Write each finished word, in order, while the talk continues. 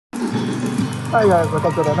Ayan,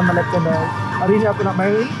 katatura na malapit na. Hari ni ako nak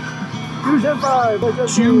main Fusion Fight version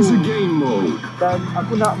 2. Choose a game mode. Dan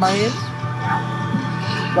aku nak main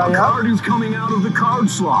A Gaia card is coming out of the card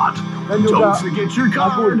slot. dan juga Don't forget your Agul.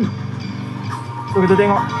 card. So kita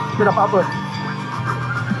tengok kita dapat apa.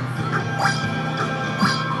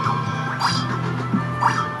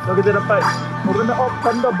 So kita dapat Orna of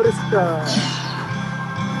Tanda Briska.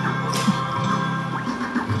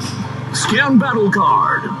 Scan battle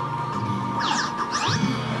card.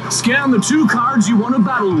 Scan the 2 cards you want to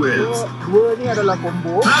battle with. Dua ni adalah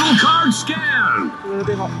combo. Battle card scan. So kita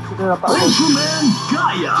tengok kita dapat apa. Ultraman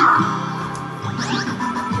Gaia.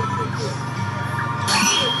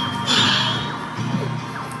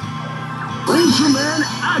 Ultraman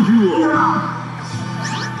Agul.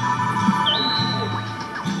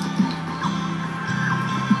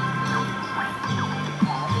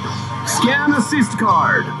 Scan assist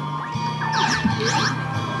card.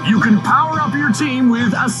 You can power up your team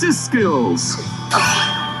with assist skills.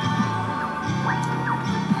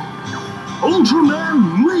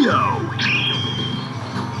 Ultraman Leo.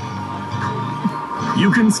 You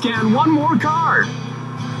can scan 1 more card.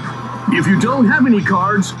 If you don't have any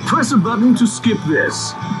cards, press a button to skip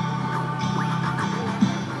this.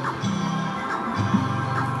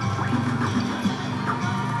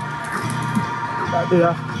 Tak ada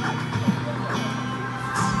lah.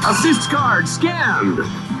 Assist card scanned.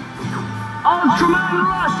 Ultraman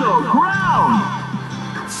Lasso ground.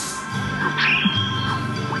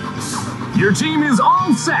 Your team is all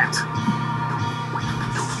set.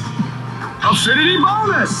 Affinity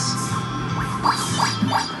bonus.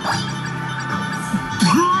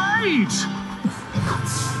 Great.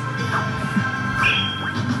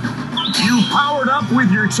 You powered up with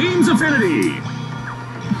your team's affinity.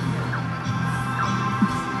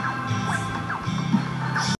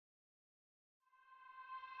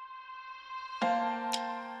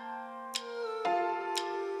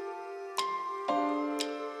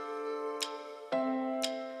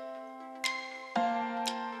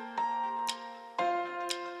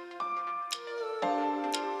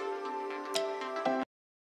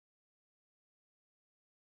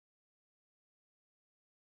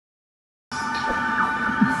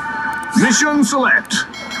 Mission select.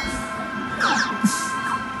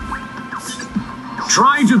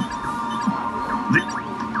 Try to...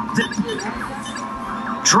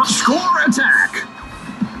 Score attack.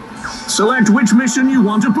 Select which mission you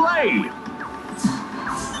want to play.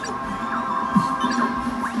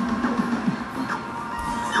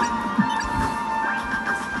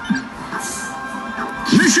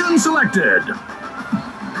 Mission selected.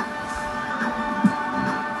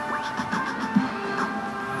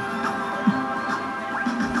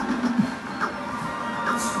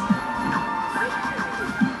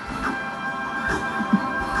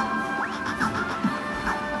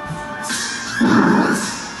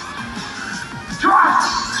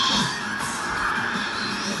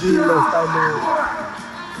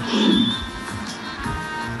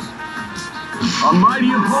 A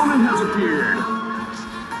mighty opponent has appeared.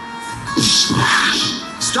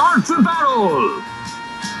 Start the battle.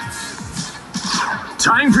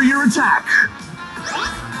 Time for your attack.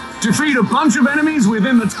 Defeat a bunch of enemies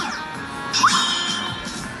within the...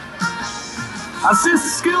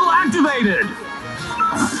 Assist skill activated.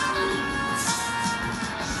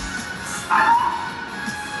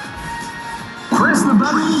 Press the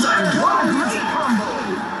buttons and what a great combo!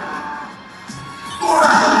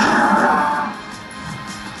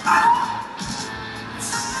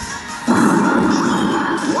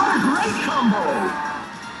 What a great combo!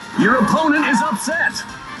 Your opponent is upset.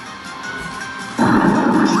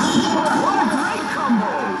 What a great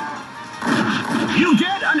combo! You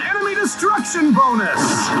get an enemy destruction bonus.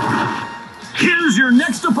 Here's your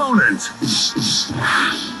next opponent.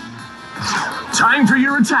 Time for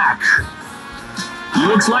your attack.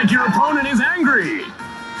 Looks like your opponent is angry.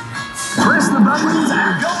 Press the buttons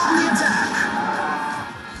and go on the attack.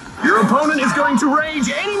 Your opponent is going to rage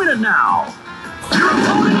any minute now. Your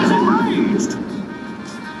opponent is enraged.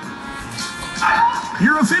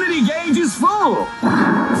 Your affinity gauge is full.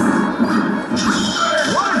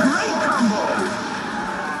 What a great combo.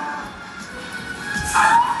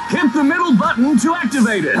 Hit the middle button to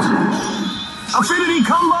activate it. Affinity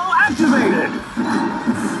combo activated.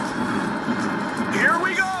 Here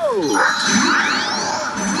we go!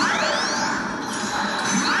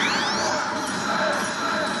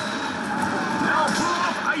 Now pull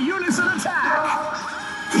off a unison attack!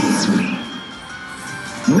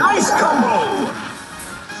 Nice combo!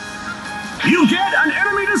 You get an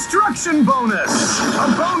enemy destruction bonus! A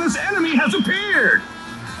bonus enemy has appeared!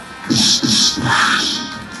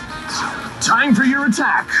 Time for your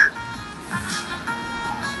attack.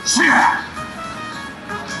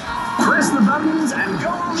 Press the buttons and go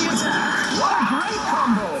on the attack. What a great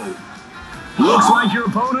combo! Looks like your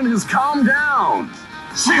opponent has calmed down.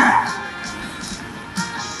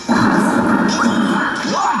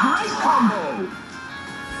 What a great combo!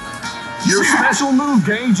 Your special move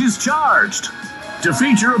gauge is charged.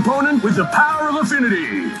 Defeat your opponent with the power of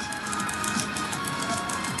affinity.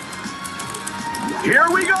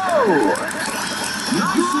 Here we go!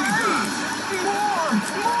 Nicely done! More!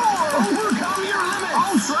 Overcome your limit!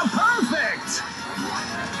 Ultra perfect!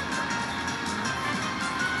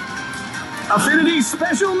 Affinity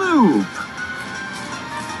special move!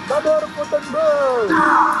 Sadar Putan Ball!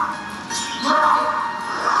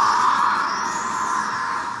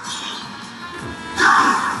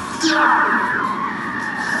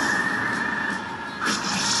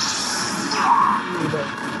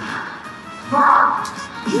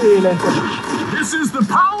 This is the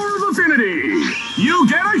power of affinity! You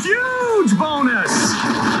get a huge bonus!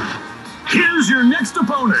 Here's your next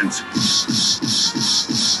opponent.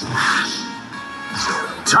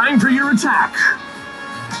 Time for your attack.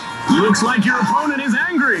 Looks like your opponent is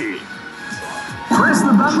angry. Press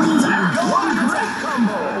the buttons and go on a great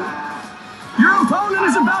combo. Your opponent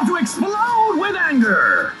is about to explode with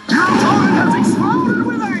anger. Your opponent has exploded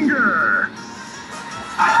with anger.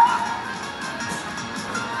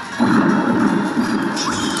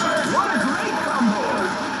 What a great combo.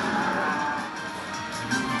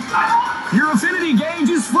 Your affinity gauge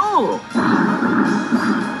is full.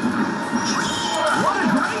 What a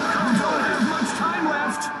great combo. There's much time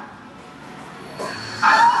left.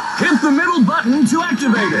 Hit the middle button to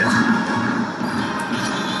activate it.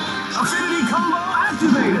 Affinity combo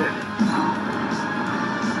activated.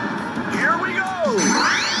 Here we go.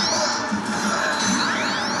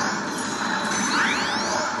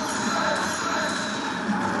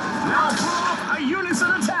 Now pull off a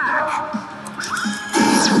unison attack.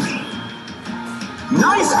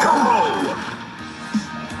 Nice combo.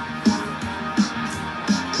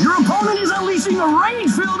 Your opponent is unleashing a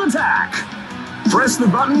rage-filled attack. Press the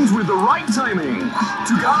buttons with the right timing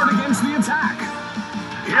to guard against the attack.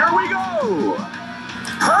 Here we go!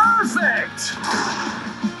 Perfect!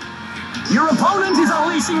 Your opponent is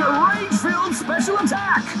unleashing a rage-filled special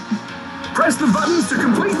attack. Press the buttons to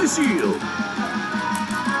complete the shield.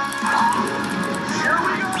 Here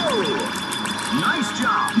we go! Nice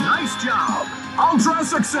job, nice job. Ultra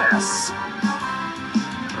success.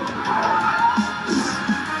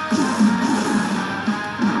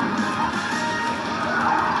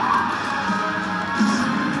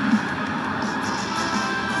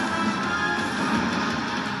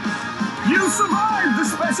 You survived the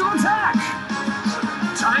special attack!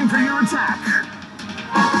 Time for your attack.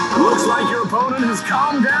 Looks like your opponent has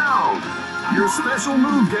calmed down. Your special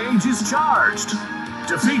move gauge is charged.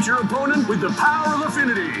 Defeat your opponent with the power of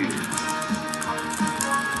affinity.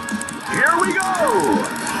 Here we go!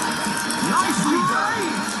 Nicely done!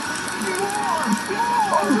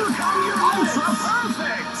 Overcome your ultra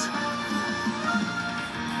perfect!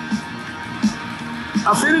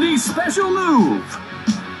 Affinity special move.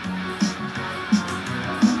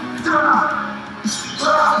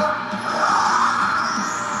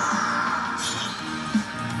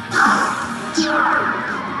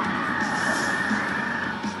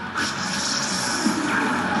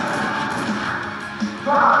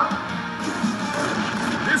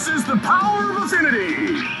 This is the power of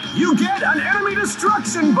affinity. You get an enemy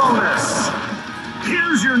destruction bonus.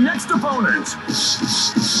 Here's your next opponent.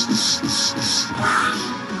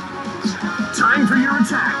 Time for your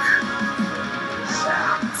attack.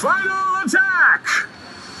 Final attack!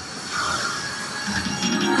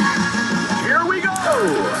 Here we go!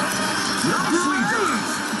 Nicely done!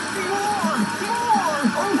 More!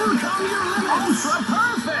 Overcome your limits! Ultra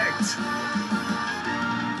perfect!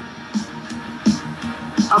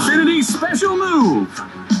 Affinity special move!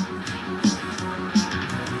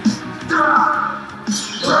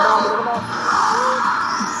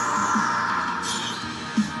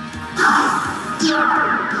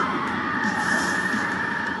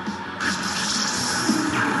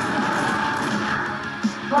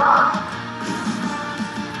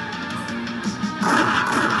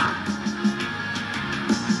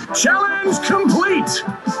 Challenge complete!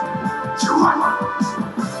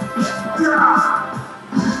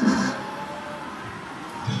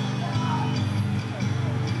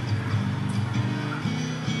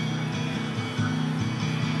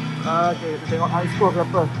 Okay, kita tengok high score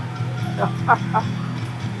berapa.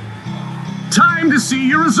 Time to see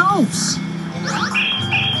your results!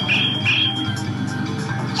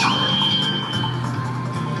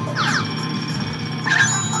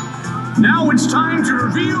 Now it's time to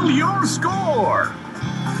reveal your score.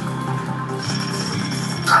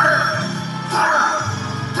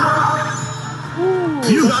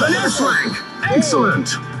 You got an S rank. Excellent.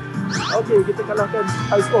 Okay, kita kalahkan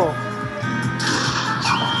high score.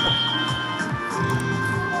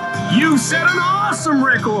 You set an awesome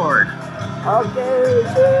record. Okay,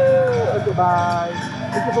 okay, bye.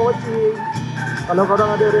 Thank you for watching. Kalau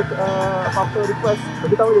korang ada apa-apa request,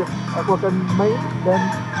 beritahu je. Aku akan main dan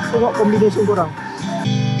tengok combination korang.